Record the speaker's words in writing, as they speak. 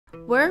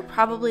We're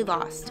probably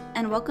lost,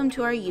 and welcome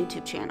to our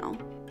YouTube channel.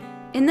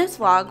 In this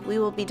vlog, we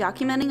will be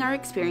documenting our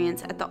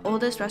experience at the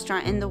oldest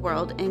restaurant in the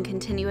world in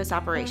continuous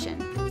operation,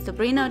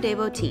 Sobrino de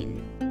Botin.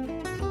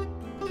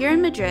 Here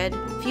in Madrid,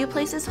 few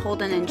places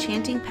hold an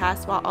enchanting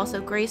past while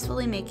also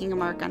gracefully making a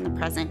mark on the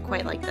present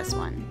quite like this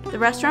one. The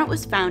restaurant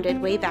was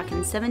founded way back in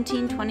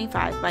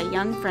 1725 by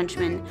young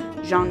Frenchman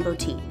Jean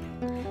Botin.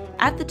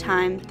 At the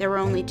time, there were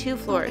only 2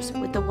 floors,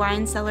 with the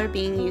wine cellar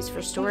being used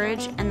for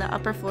storage and the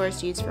upper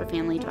floors used for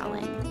family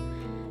dwelling.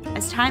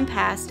 As time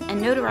passed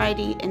and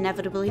notoriety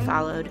inevitably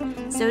followed,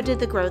 so did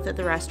the growth of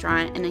the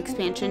restaurant and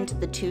expansion to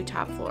the 2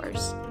 top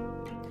floors.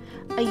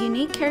 A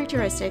unique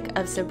characteristic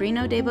of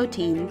Sobrino de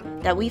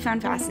Botin that we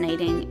found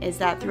fascinating is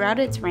that throughout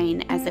its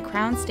reign as the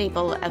crown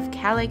staple of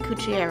Calle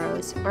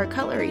Cuchilleros, or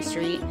Cutlery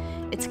Street,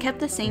 it's kept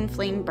the same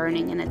flame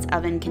burning in its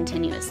oven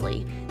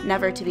continuously,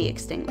 never to be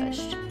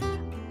extinguished.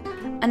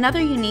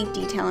 Another unique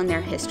detail in their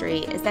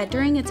history is that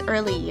during its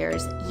early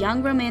years,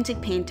 young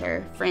romantic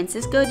painter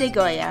Francisco de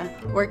Goya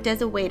worked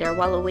as a waiter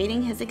while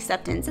awaiting his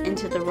acceptance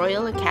into the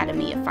Royal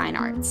Academy of Fine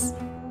Arts.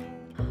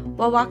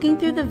 While walking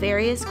through the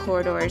various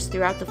corridors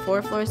throughout the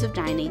 4 floors of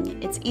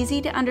dining, it's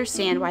easy to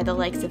understand why the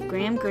likes of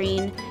Graham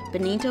Greene,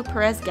 Benito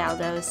Perez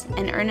Galdós,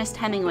 and Ernest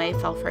Hemingway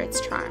fell for its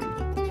charm.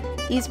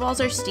 These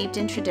walls are steeped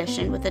in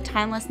tradition with a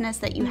timelessness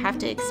that you have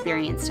to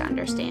experience to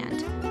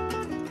understand.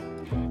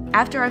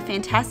 After our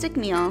fantastic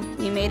meal,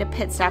 we made a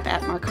pit stop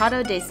at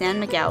Mercado de San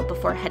Miguel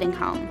before heading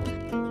home.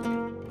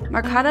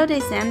 Mercado de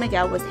San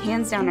Miguel was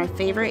hands down our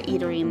favorite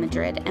eatery in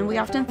Madrid, and we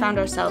often found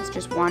ourselves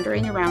just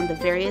wandering around the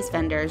various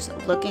vendors,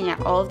 looking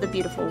at all of the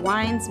beautiful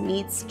wines,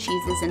 meats,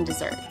 cheeses, and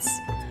desserts.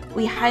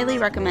 We highly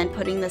recommend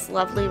putting this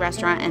lovely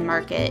restaurant and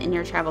market in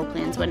your travel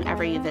plans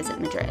whenever you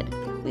visit Madrid.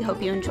 We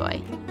hope you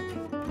enjoy.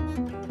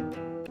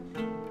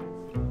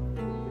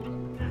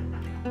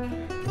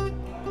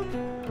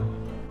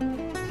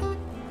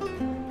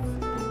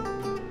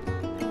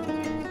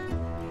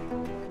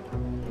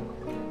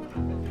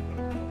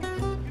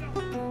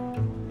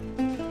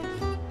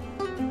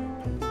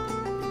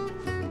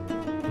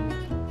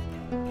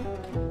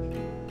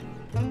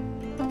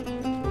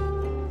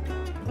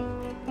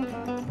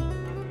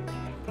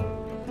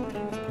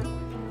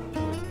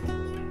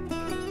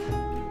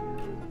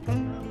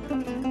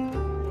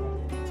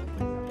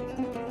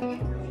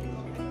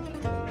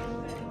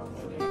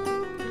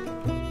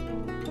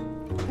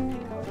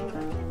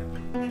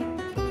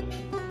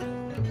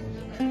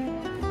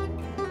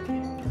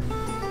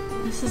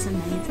 This is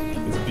amazing.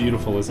 It's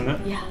beautiful, isn't it?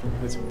 Yeah.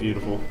 It's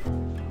beautiful.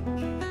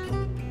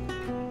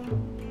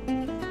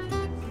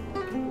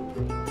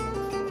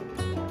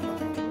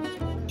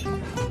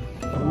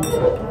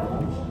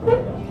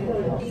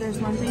 There's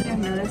one thing I've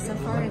noticed so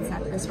far, it's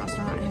that this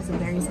restaurant has a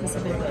very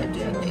specific way of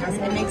doing things.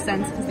 It makes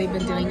sense because they've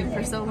been doing it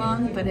for so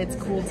long, but it's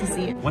cool to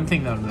see it. One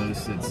thing that I've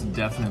noticed that's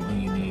definitely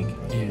unique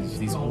is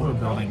these older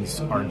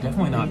buildings are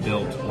definitely not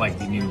built like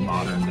the new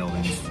modern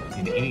buildings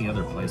in any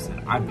other place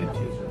that I've been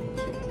to.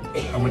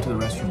 I went to the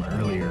restroom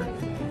earlier,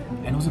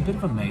 and it was a bit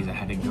of a maze. I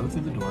had to go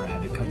through the door, I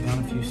had to cut down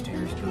a few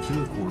stairs, go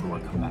through the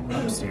corridor, come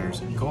back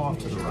upstairs, go off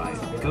to the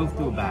right, go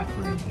through a back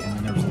room, and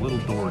then there was a little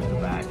door at the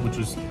back, which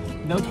was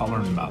no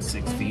taller than about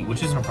 6 feet,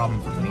 which isn't a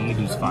problem for me,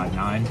 who's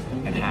 5'9"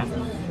 and half.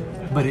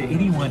 But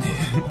anybody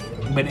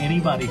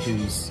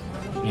who's,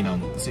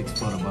 6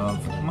 foot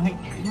above, it might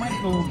be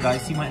a little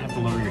dicey, you might have to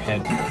lower your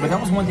head. But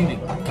that was one thing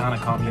that kind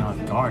of caught me off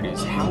guard,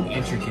 is how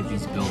intricate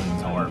these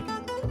buildings are.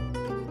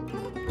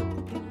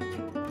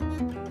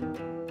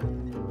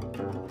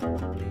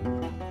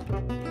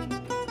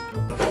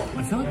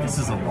 I feel like this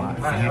is a lot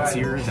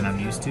fancier than I'm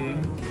used to.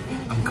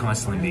 I'm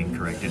constantly being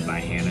corrected by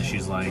Hannah.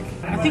 She's like,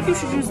 I think you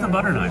should use the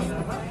butter knife.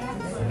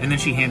 And then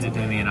she hands it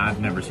to me, and I've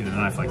never seen a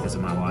knife like this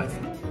in my life.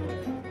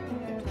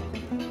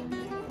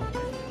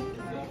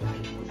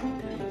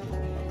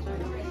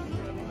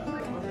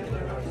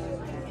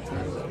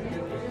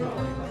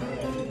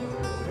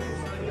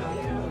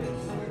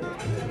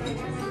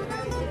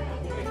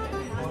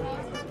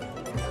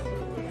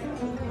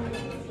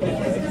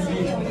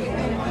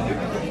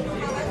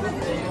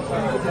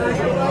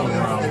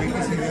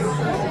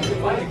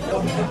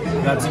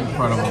 That's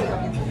incredible.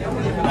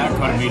 That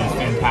cut of meat is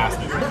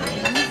fantastic.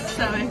 I'm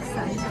so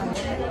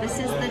excited. This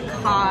is the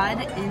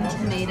cod in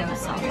tomato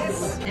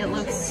sauce. It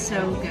looks so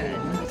good.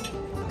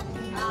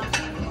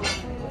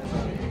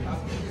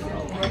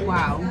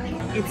 Wow.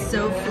 It's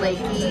so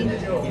flaky,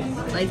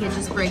 like it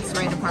just breaks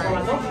right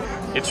apart.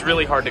 It's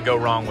really hard to go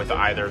wrong with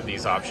either of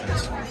these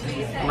options.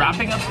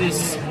 Wrapping up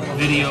this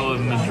video of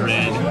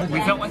Madrid,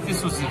 we felt like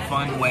this was a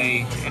fun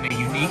way and a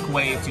unique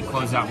way to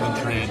close out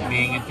Madrid,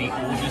 being at the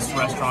oldest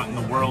restaurant in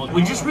the world.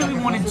 We just really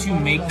wanted to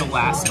make the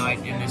last night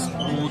in this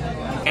old,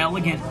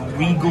 elegant,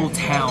 regal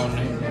town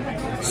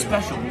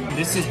special.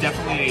 This is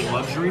definitely a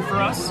luxury for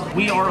us.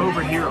 We are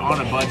over here on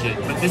a budget,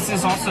 but this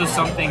is also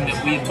something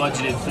that we had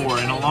budgeted for,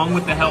 and along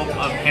with the help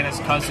of Hannah's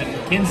cousin,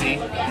 Kinsey,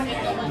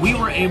 we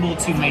were able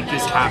to make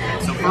this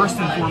happen. So first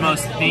and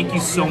foremost, thank you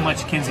so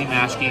much, Kinsey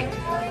Mashke,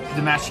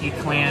 the Mashke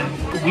clan.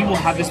 We will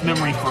have this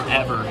memory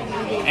forever,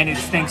 and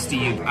it's thanks to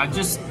you.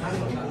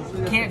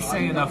 can't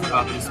say enough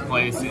about this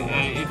place.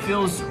 It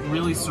feels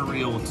really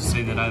surreal to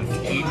say that I've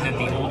eaten at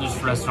the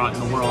oldest restaurant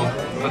in the world,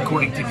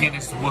 according to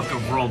Guinness Book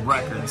of World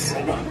Records.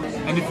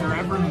 And if you're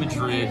ever in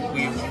Madrid,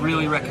 we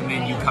really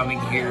recommend you coming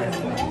here,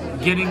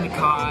 getting the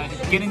cod,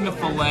 getting the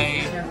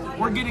filet,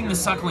 or getting the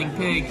suckling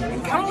pig.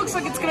 It kind of looks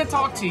like it's going to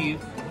talk to you,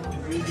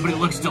 but it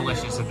looks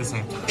delicious at the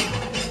same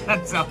time.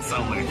 That sounds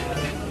so weird.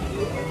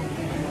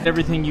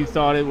 Everything you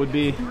thought it would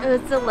be. It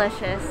was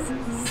delicious.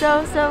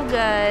 So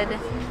good.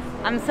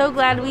 I'm so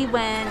glad we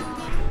went.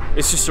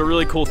 It's just a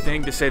really cool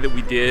thing to say that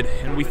we did,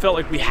 and we felt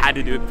like we had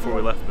to do it before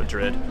we left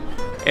Madrid.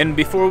 And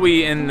before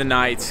we end the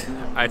night,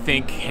 I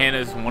think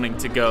Hannah's wanting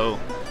to go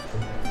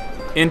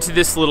into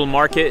this little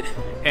market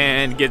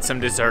and get some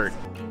dessert.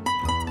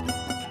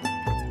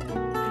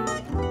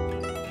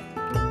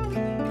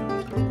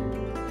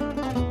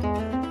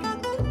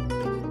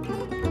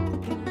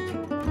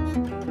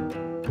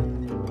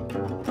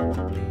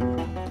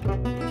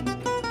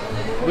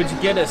 What'd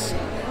you get us?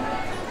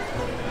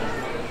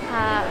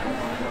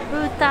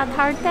 Fruta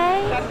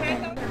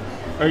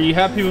tarte. Are you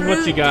happy with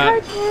what you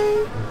got?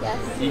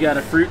 Yes. You got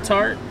a fruit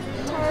tart,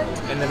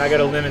 and then I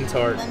got a lemon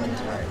tart.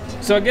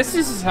 So I guess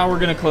this is how we're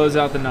gonna close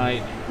out the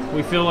night.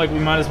 We feel like we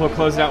might as well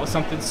close it out with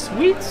something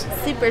sweet.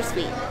 Super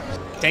sweet.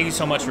 Thank you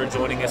so much for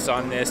joining us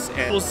on this,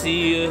 and we'll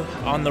see you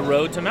on the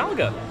road to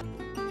Malaga.